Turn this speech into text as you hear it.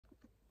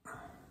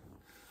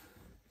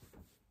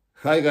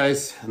Hi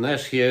guys,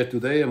 Nash here.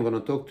 Today I'm going to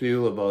talk to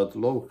you about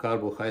low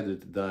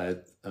carbohydrate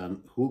diet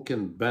and who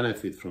can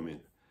benefit from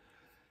it.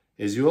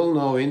 As you all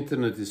know,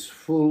 internet is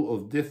full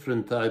of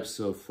different types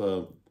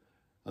of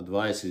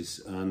advices,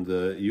 and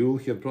you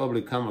have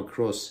probably come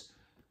across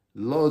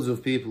loads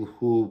of people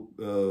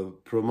who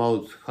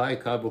promote high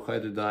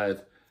carbohydrate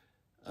diet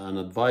and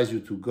advise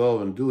you to go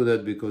and do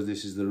that because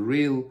this is the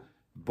real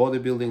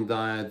bodybuilding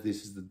diet.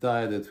 This is the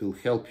diet that will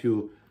help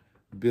you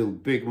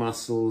build big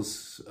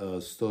muscles,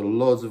 store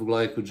loads of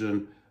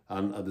glycogen,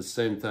 and at the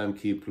same time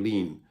keep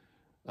lean.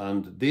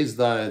 And these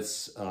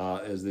diets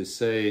are, as they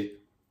say,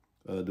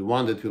 the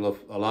one that will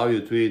allow you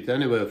to eat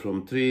anywhere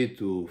from 3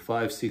 to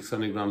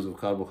 500-600 grams of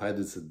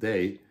carbohydrates a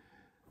day,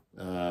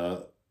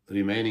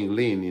 remaining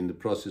lean in the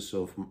process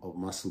of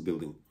muscle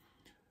building.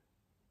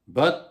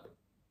 But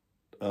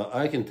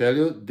I can tell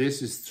you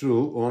this is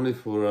true only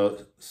for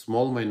a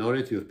small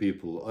minority of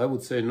people. I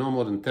would say no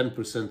more than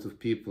 10% of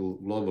people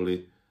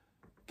globally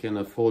can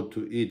afford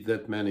to eat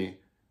that many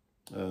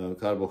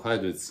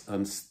carbohydrates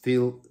and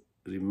still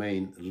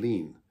remain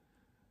lean.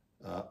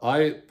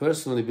 I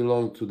personally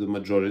belong to the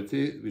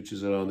majority, which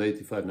is around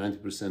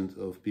 85-90%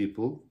 of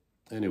people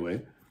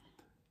anyway,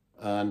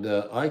 and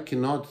I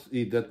cannot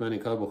eat that many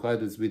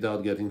carbohydrates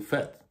without getting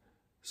fat.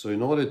 So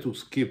in order to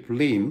keep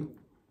lean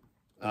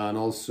and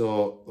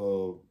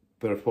also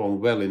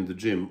perform well in the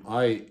gym,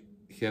 I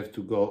have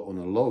to go on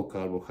a low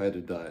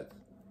carbohydrate diet.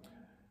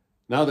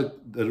 Now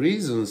the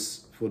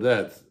reasons for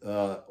that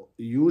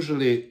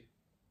usually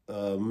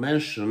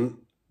mention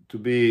to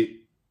be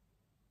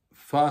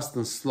fast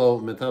and slow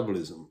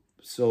metabolism.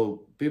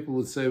 So people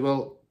would say,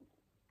 well,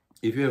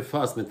 if you have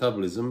fast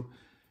metabolism,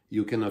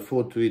 you can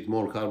afford to eat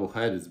more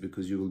carbohydrates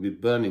because you will be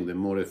burning them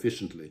more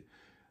efficiently.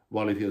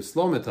 While if you have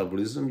slow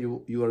metabolism,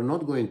 you are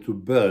not going to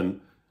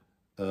burn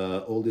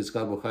all these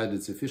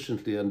carbohydrates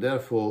efficiently, and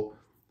therefore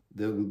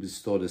they will be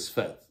stored as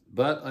fat.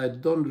 But I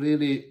don't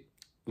really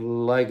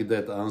like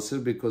that answer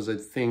because I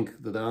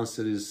think that the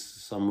answer is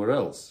somewhere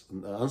else.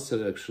 And the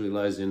answer actually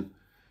lies in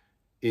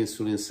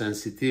insulin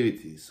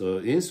sensitivity.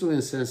 So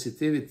insulin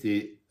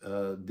sensitivity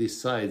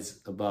decides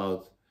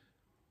about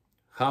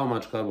how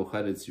much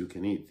carbohydrates you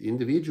can eat.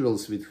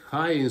 Individuals with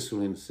high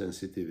insulin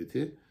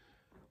sensitivity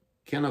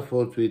can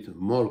afford to eat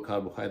more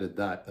carbohydrates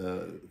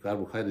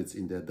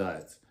in their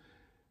diets.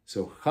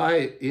 So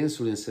high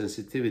insulin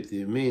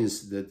sensitivity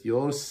means that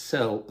your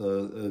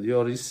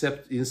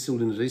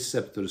insulin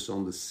receptors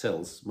on the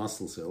cells,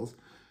 muscle cells,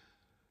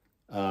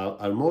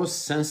 are more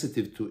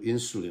sensitive to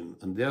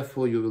insulin, and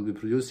therefore you will be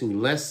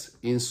producing less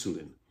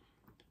insulin.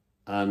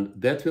 And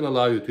that will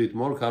allow you to eat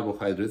more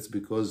carbohydrates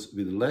because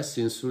with less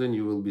insulin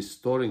you will be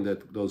storing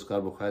those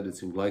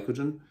carbohydrates in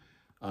glycogen,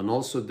 and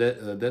also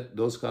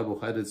those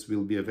carbohydrates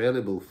will be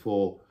available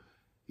for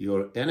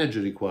your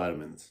energy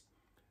requirements.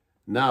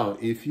 Now,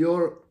 if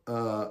your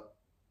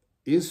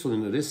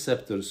insulin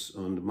receptors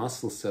on the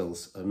muscle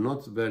cells are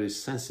not very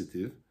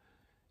sensitive,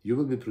 you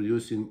will be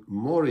producing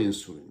more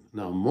insulin.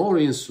 Now, more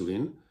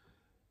insulin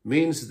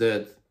means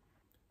that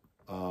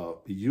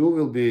you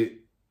will be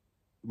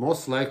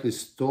most likely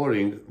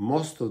storing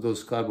most of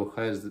those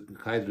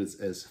carbohydrates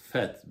as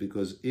fat,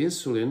 because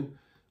insulin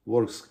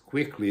works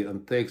quickly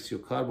and takes your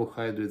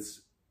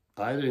carbohydrates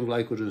either in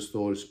glycogen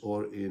stores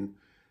or in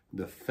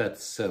the fat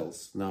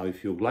cells. Now,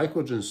 if your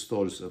glycogen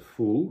stores are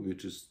full,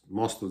 which is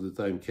most of the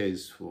time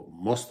case for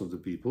most of the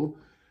people,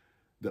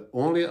 the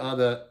only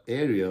other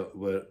area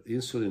where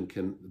insulin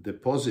can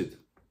deposit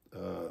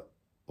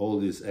all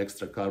these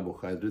extra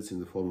carbohydrates in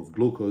the form of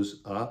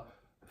glucose are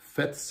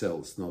fat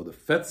cells. Now, the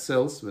fat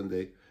cells, when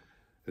they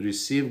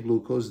receive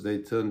glucose, they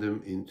turn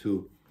them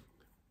into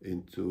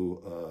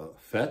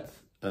fat,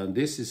 and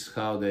this is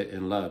how they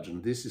enlarge,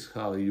 and this is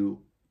how you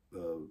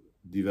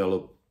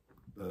develop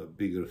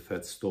bigger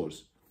fat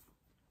stores.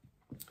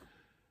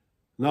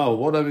 Now,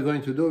 what are we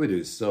going to do with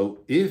this? So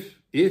if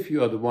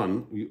you are the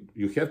one,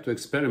 you have to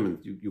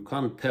experiment. You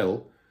can't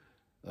tell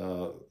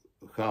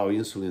how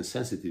insulin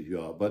sensitive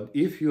you are. But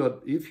if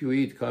you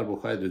eat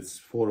carbohydrates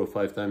 4 or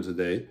 5 times a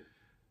day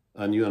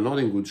and you are not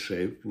in good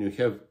shape and you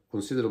have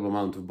considerable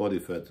amount of body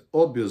fat,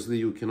 obviously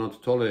you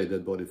cannot tolerate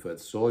that body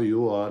fat. So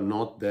you are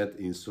not that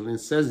insulin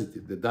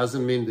sensitive. That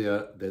doesn't mean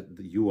that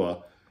you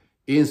are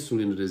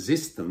insulin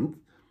resistant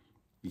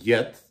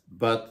yet,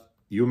 but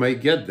you may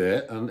get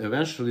there and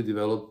eventually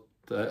develop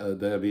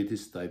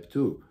diabetes type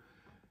 2.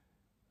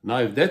 Now,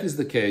 if that is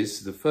the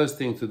case, the first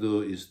thing to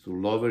do is to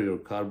lower your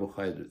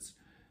carbohydrates.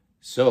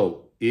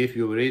 So if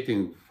you were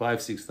eating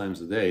 5-6 times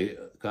a day,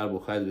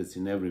 carbohydrates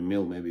in every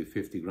meal, maybe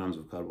 50 grams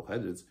of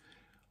carbohydrates,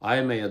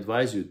 I may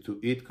advise you to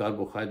eat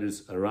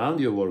carbohydrates around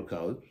your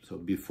workout, so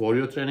before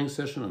your training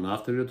session and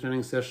after your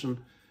training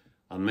session,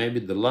 and maybe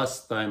the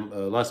last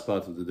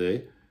part of the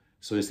day.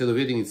 So instead of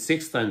eating it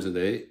 6 times a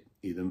day,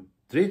 eat them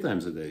 3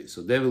 times a day.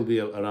 So there will be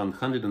around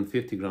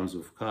 150 grams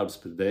of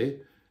carbs per day.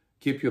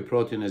 Keep your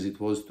protein as it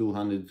was,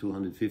 200,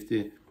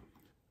 250,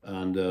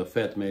 and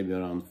fat maybe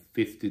around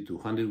 50 to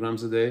 100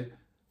 grams a day,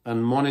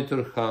 and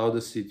monitor how the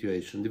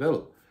situation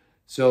develops.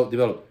 So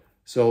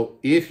So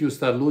if you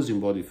start losing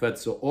body fat,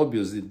 so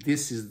obviously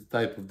this is the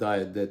type of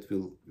diet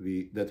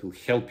that will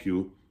help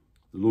you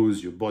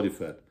lose your body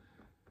fat.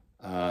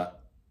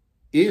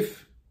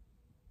 If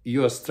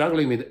you are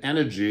struggling with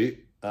energy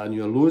and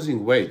you're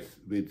losing weight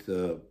with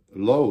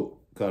low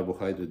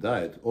carbohydrate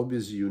diet,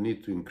 obviously you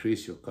need to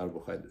increase your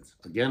carbohydrates.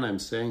 Again, I'm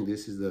saying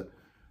this is the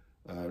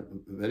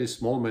very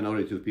small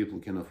minority of people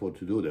can afford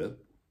to do that,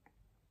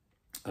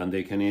 and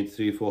they can eat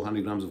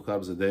 300-400 grams of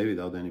carbs a day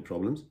without any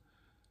problems.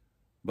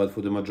 But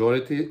for the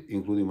majority,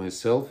 including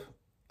myself,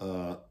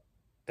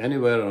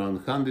 anywhere around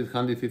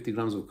 100-150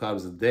 grams of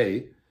carbs a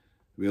day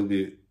will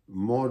be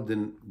more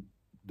than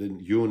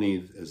you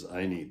need as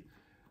I need.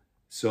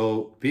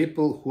 So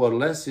people who are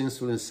less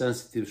insulin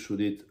sensitive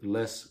should eat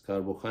less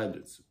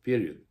carbohydrates,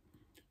 period.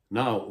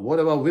 Now, what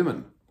about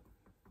women?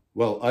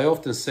 Well, I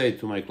often say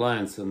to my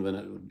clients, and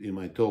in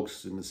my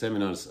talks, in the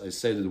seminars, I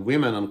say that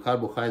women and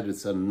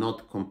carbohydrates are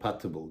not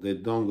compatible. They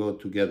don't go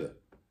together.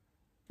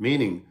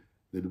 Meaning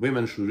that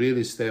women should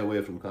really stay away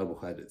from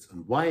carbohydrates.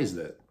 And why is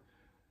that?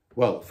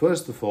 Well,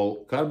 first of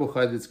all,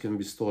 carbohydrates can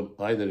be stored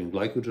either in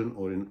glycogen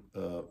or in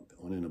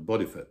a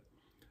body fat.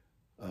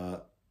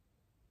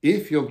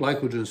 If your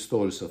glycogen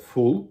stores are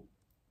full,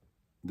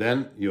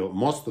 then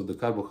most of the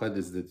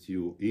carbohydrates that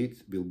you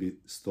eat will be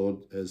stored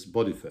as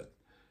body fat.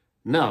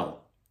 Now,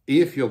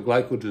 if your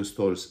glycogen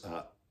stores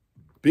are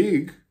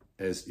big,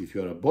 as if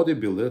you're a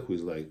bodybuilder who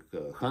is like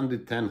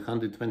 110,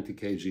 120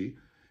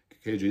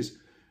 kgs,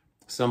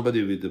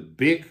 somebody with the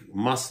big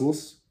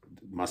muscles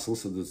are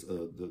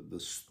the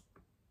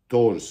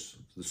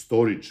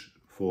storage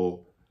for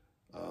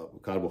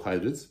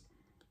carbohydrates,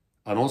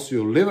 and also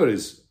your liver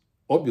is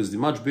obviously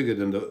much bigger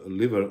than the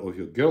liver of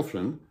your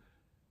girlfriend,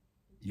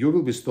 you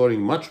will be storing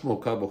much more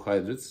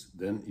carbohydrates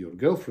than your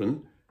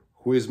girlfriend,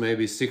 who is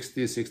maybe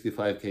 60,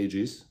 65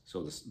 kgs.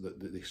 So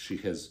she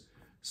has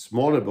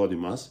smaller body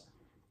mass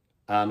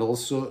and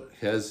also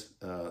has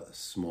a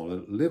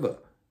smaller liver.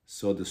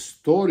 So the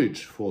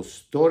storage for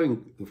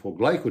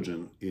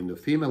glycogen in the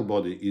female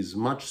body is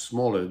much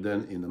smaller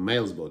than in the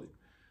male's body.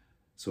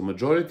 So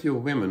majority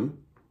of women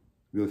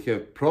will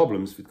have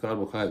problems with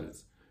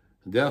carbohydrates.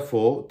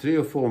 Therefore, 3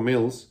 or 4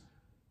 meals,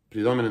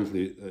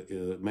 predominantly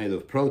made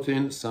of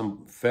protein,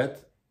 some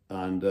fat,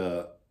 and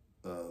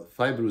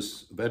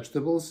fibrous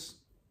vegetables,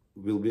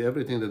 will be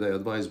everything that I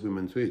advise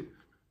women to eat.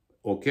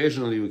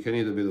 Occasionally, you can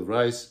eat a bit of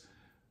rice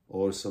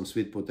or some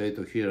sweet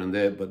potato here and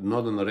there, but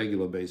not on a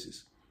regular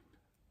basis.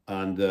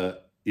 And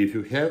if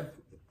you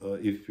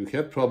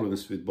have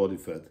problems with body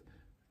fat,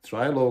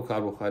 try a low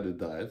carbohydrate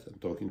diet. I'm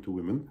talking to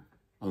women,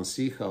 and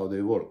see how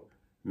they work.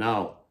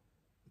 Now,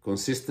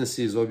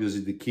 consistency is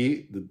obviously the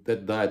key.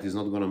 That diet is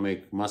not going to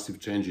make massive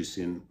changes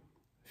in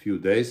a few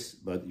days,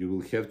 but you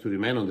will have to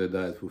remain on that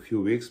diet for a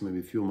few weeks, maybe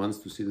a few months,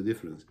 to see the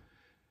difference.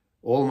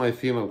 All my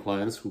female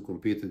clients who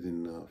competed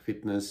in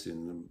fitness,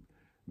 in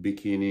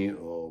bikini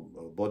or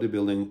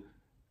bodybuilding,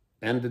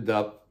 ended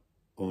up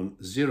on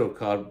zero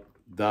carb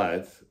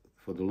diet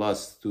for the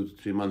last 2 to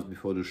 3 months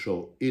before the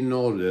show, in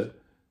order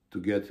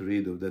to get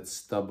rid of that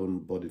stubborn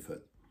body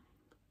fat.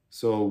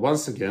 So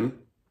once again,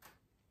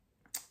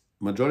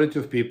 majority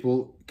of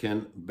people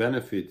can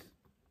benefit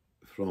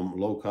from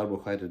low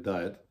carbohydrate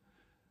diet,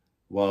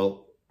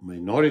 while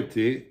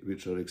minority,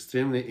 which are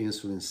extremely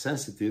insulin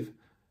sensitive,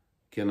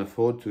 can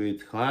afford to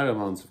eat higher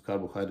amounts of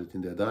carbohydrate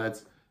in their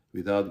diets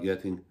without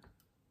getting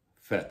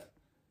fat.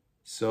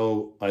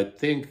 So I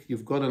think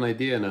you've got an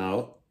idea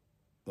now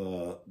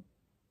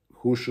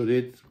who should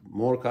eat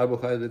more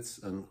carbohydrates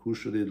and who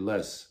should eat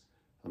less.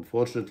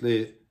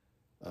 Unfortunately,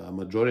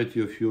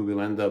 majority of you will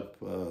end up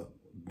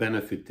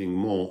benefiting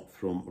more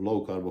from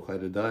low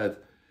carbohydrate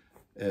diet,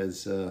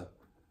 as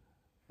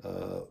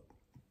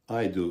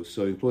I do.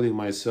 So including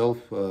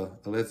myself,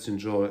 let's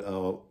enjoy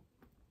our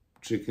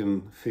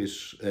chicken,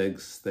 fish,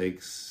 eggs,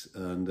 steaks,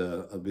 and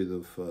a bit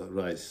of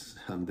rice,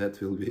 and that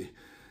will be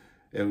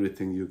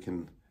everything you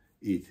can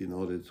eat in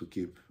order to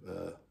keep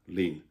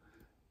lean.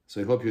 So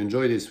I hope you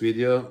enjoyed this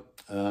video,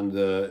 and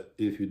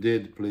if you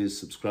did, please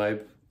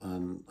subscribe,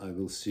 and I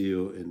will see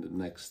you in the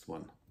next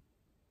one.